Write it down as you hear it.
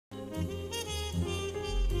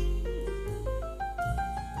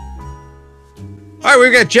All right,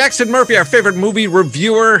 we've got Jackson Murphy, our favorite movie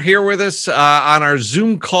reviewer, here with us on our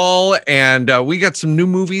Zoom call, and we got some new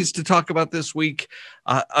movies to talk about this week.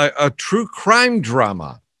 A true crime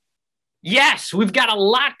drama. Yes, we've got a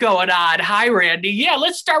lot going on. Hi, Randy. Yeah,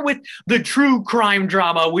 let's start with the true crime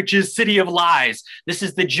drama, which is City of Lies. This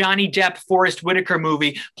is the Johnny Depp, Forrest Whitaker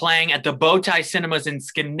movie playing at the Bowtie Cinemas in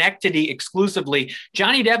Schenectady exclusively.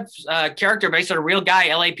 Johnny Depp's character, based on a real guy,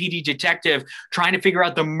 LAPD detective, trying to figure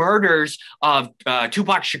out the murders of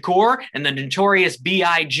Tupac Shakur and the notorious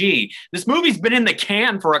B.I.G. This movie's been in the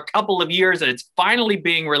can for a couple of years, and it's finally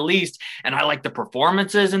being released. And I like the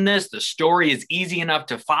performances in this. The story is easy enough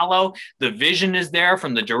to follow. The vision is there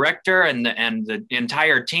from the director and the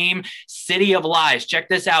entire team. City of Lies. Check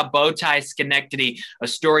this out. Bowtie Schenectady, a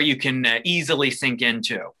story you can easily sink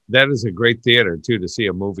into. That is a great theater, too, to see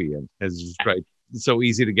a movie in. It's right. So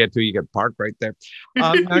easy to get to. You get parked right there.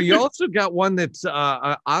 Now, you also got one that's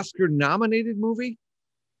an Oscar-nominated movie.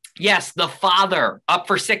 Yes, The Father, up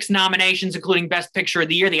for 6 nominations, including Best Picture of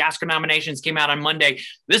the Year. The Oscar nominations came out on Monday.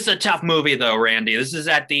 This is a tough movie, though, Randy. This is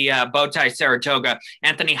at the Bowtie Saratoga.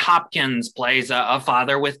 Anthony Hopkins plays a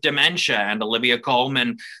father with dementia, and Olivia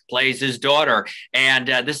Colman plays his daughter. And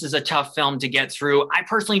this is a tough film to get through. I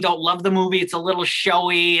personally don't love the movie. It's a little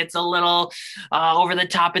showy. It's a little over the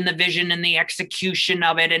top in the vision and the execution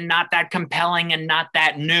of it, and not that compelling and not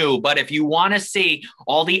that new. But if you want to see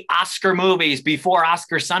all the Oscar movies before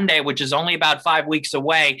Oscar Sunday, which is only about 5 weeks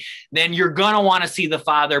away, then you're going to want to see The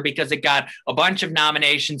Father because it got a bunch of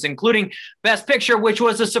nominations, including Best Picture, which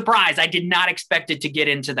was a surprise. I did not expect it to get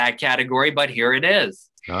into that category, but here it is.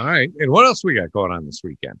 All right. And what else we got going on this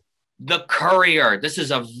weekend? The Courier. This is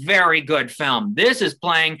a very good film. This is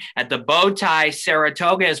playing at the Bowtie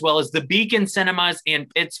Saratoga as well as the Beacon Cinemas in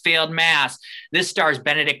Pittsfield, Mass. This stars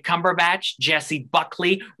Benedict Cumberbatch, Jesse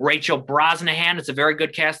Buckley, Rachel Brosnahan. It's a very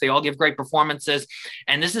good cast. They all give great performances.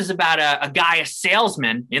 And this is about a guy, a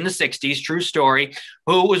salesman in the 60s, true story,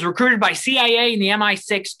 who was recruited by CIA and the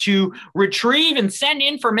MI6 to retrieve and send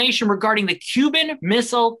information regarding the Cuban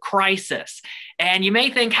Missile Crisis. And you may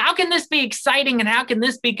think, how can this be exciting and how can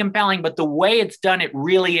this be compelling? But the way it's done, it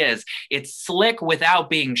really is. It's slick without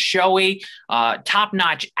being showy,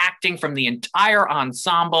 top-notch acting from the entire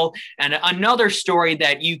ensemble, and another story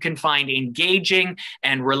that you can find engaging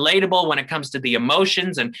and relatable when it comes to the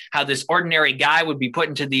emotions and how this ordinary guy would be put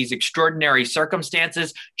into these extraordinary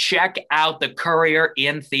circumstances. Check out The Courier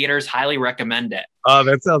in theaters. Highly recommend it. Oh,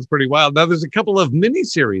 that sounds pretty wild. Now, there's a couple of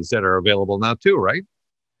miniseries that are available now, too, right?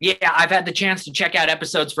 Yeah, I've had the chance to check out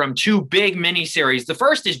episodes from 2 big miniseries. The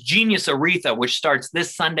first is Genius Aretha, which starts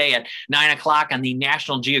this Sunday at 9 o'clock on the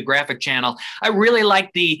National Geographic Channel. I really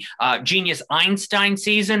like the Genius Einstein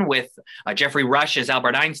season with Jeffrey Rush as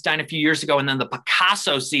Albert Einstein a few years ago, and then the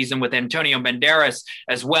Picasso season with Antonio Banderas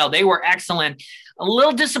as well. They were excellent. A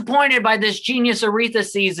little disappointed by this Genius Aretha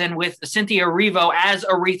season with Cynthia Erivo as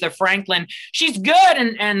Aretha Franklin. She's good,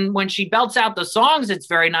 and when she belts out the songs, it's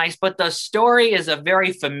very nice, but the story is a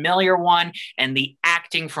very familiar one, and the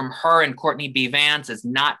acting from her and Courtney B. Vance is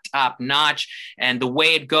not top-notch, and the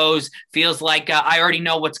way it goes feels like I already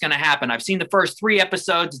know what's going to happen. I've seen the first 3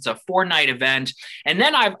 episodes. It's a 4-night event, and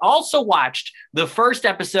then I've also watched the first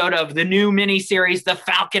episode of the new miniseries, The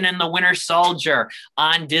Falcon and the Winter Soldier,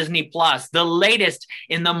 on Disney+, the latest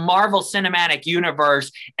in the Marvel Cinematic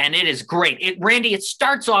Universe, and it is great. Randy, it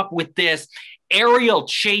starts off with this aerial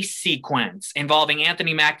chase sequence involving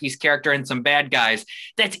Anthony Mackie's character and some bad guys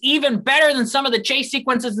that's even better than some of the chase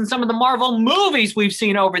sequences in some of the Marvel movies we've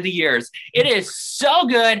seen over the years. It is so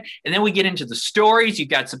good. And then we get into the stories. You've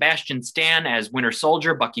got Sebastian Stan as Winter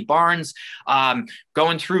Soldier, Bucky Barnes,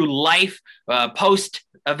 going through life post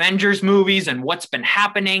Avengers movies and what's been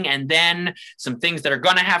happening, and then some things that are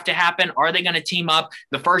going to have to happen. Are they going to team up?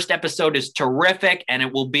 The first episode is terrific, and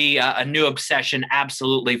it will be a new obsession,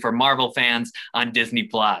 absolutely, for Marvel fans on Disney+.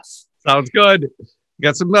 Sounds good.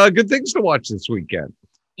 Got some good things to watch this weekend.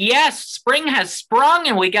 Yes, spring has sprung,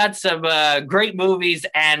 and we got some great movies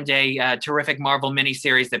and a terrific Marvel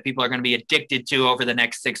miniseries that people are going to be addicted to over the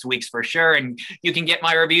next 6 weeks for sure. And you can get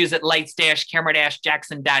my reviews at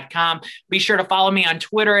lights-camera-jackson.com. Be sure to follow me on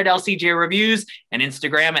Twitter at LCJ Reviews and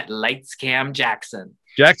Instagram at LightsCamJackson.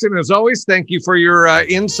 Jackson, as always, thank you for your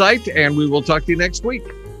insight, and we will talk to you next week.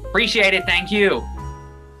 Appreciate it. Thank you.